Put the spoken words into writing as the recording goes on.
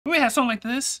had something like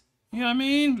this, you know what I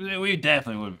mean? We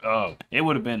definitely would. Oh, it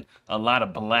would have been a lot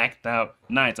of blacked out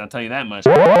nights. I'll tell you that much.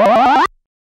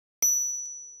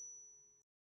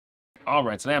 All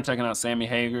right, today I'm checking out Sammy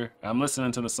Hagar. I'm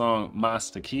listening to the song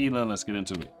Tequila. Let's get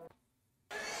into it.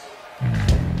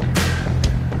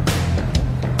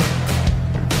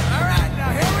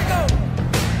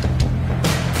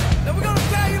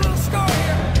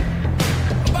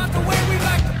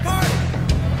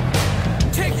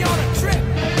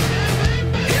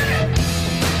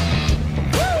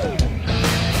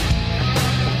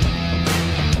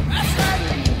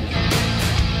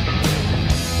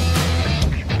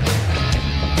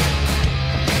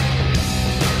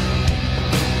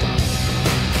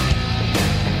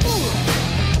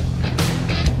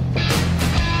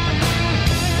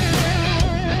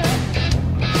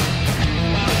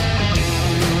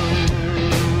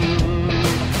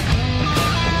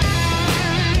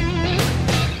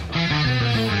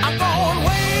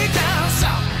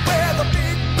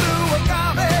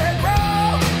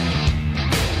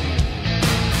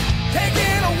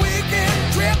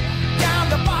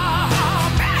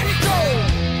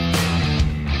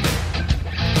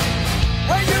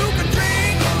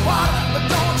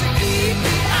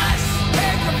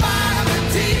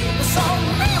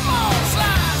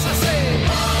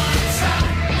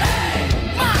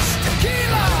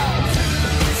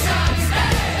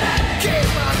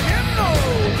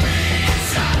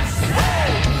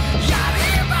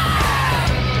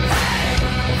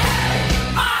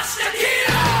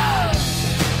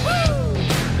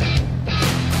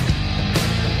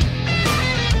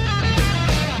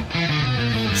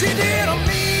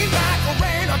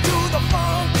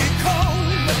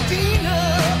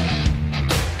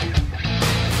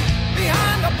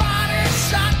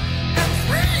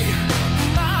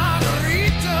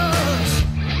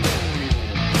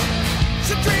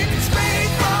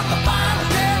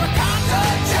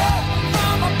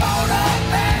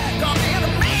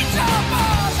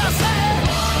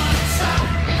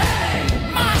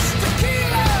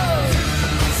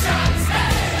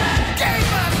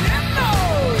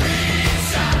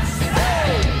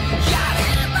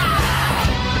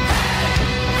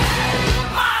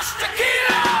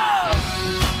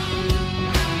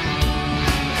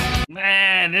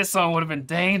 Man, this song would have been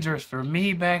dangerous for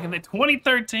me back in the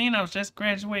 2013. I was just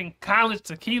graduating college.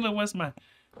 Tequila was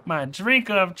my drink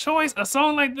of choice. A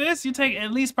song like this, you take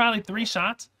at least probably 3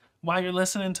 shots while you're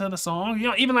listening to the song. You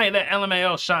know, even like that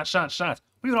LMAO, shots.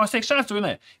 We would always take shots doing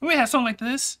that. If we had something like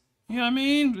this, you know what I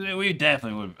mean? We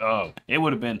definitely would. Oh, it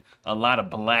would have been a lot of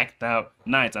blacked out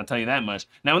nights. I'll tell you that much.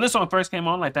 Now, when this song first came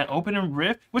on, like that opening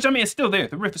riff, which I mean, it's still there.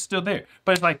 The riff is still there.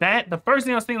 But it's like that. The first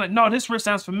thing I was thinking, like, no, this riff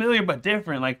sounds familiar but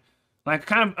different. Like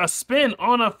kind of a spin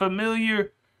on a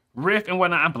familiar riff and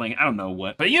whatnot. I'm blanking. I don't know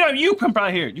what. But you know, you can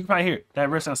probably hear it. You can probably hear it.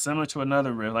 That riff sounds similar to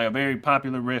another riff, like a very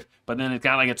popular riff, but then it's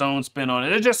got like its own spin on it.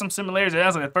 There's just some similarities. That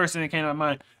was like the first thing that came to my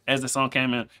mind as the song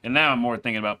came in. And now I'm more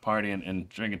thinking about partying and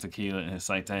drinking tequila, and it's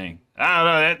like, dang.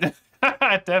 I don't know.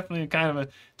 That definitely kind of a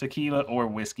tequila or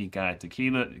whiskey guy.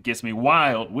 Tequila gets me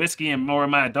wild. Whiskey in more of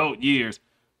my adult years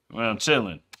when I'm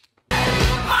chilling.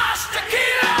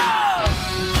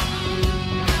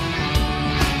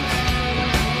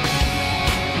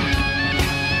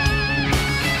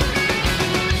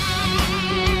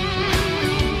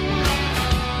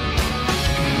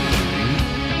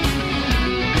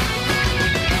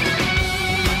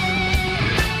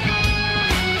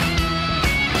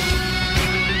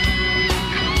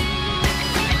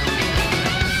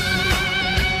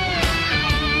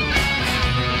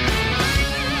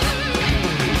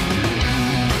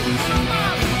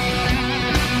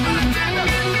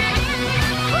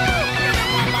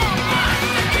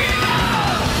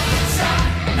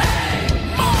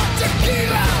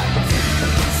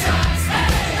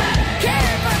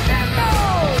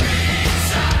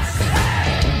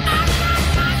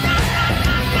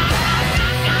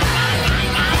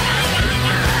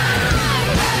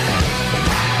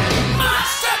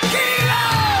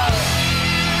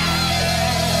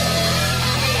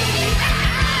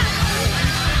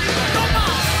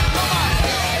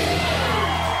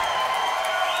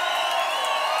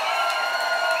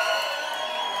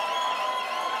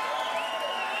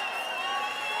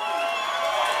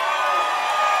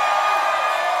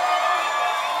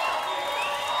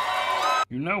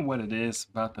 You know what it is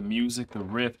about the music, the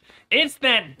riff. It's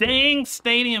that dang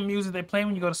stadium music they play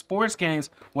when you go to sports games.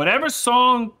 Whatever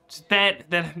song that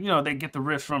you know they get the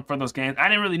riff from for those games, I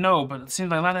didn't really know, but it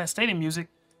seems like a lot of that stadium music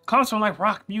comes from like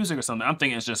rock music or something. I'm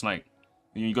thinking it's just like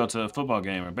when you go to a football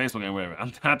game or a baseball game or whatever.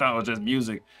 I thought it was just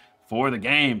music for the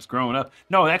games growing up.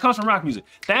 No, that comes from rock music.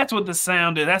 That's what the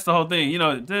sound is. That's the whole thing. You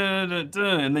know, duh, duh, duh,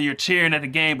 and then you're cheering at the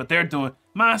game, but they're doing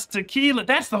Mas Tequila.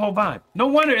 That's the whole vibe. No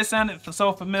wonder it sounded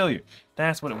so familiar.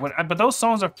 That's what but those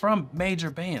songs are from major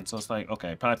bands. So it's like,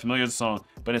 okay, probably familiar with the song,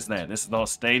 but it's that. This is the whole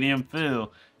stadium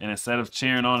feel. And instead of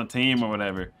cheering on a team or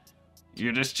whatever,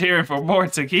 you're just cheering for more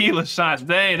tequila shots.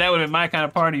 Dang, that would have been my kind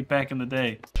of party back in the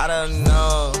day. I don't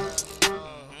know.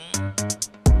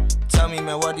 Tell me,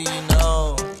 man, what do you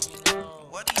know?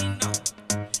 What do you know?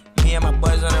 Me and my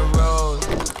boys on the road.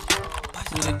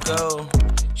 Who to go?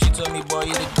 She told me, boy,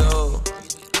 you to go.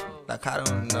 Like, I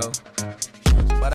don't know.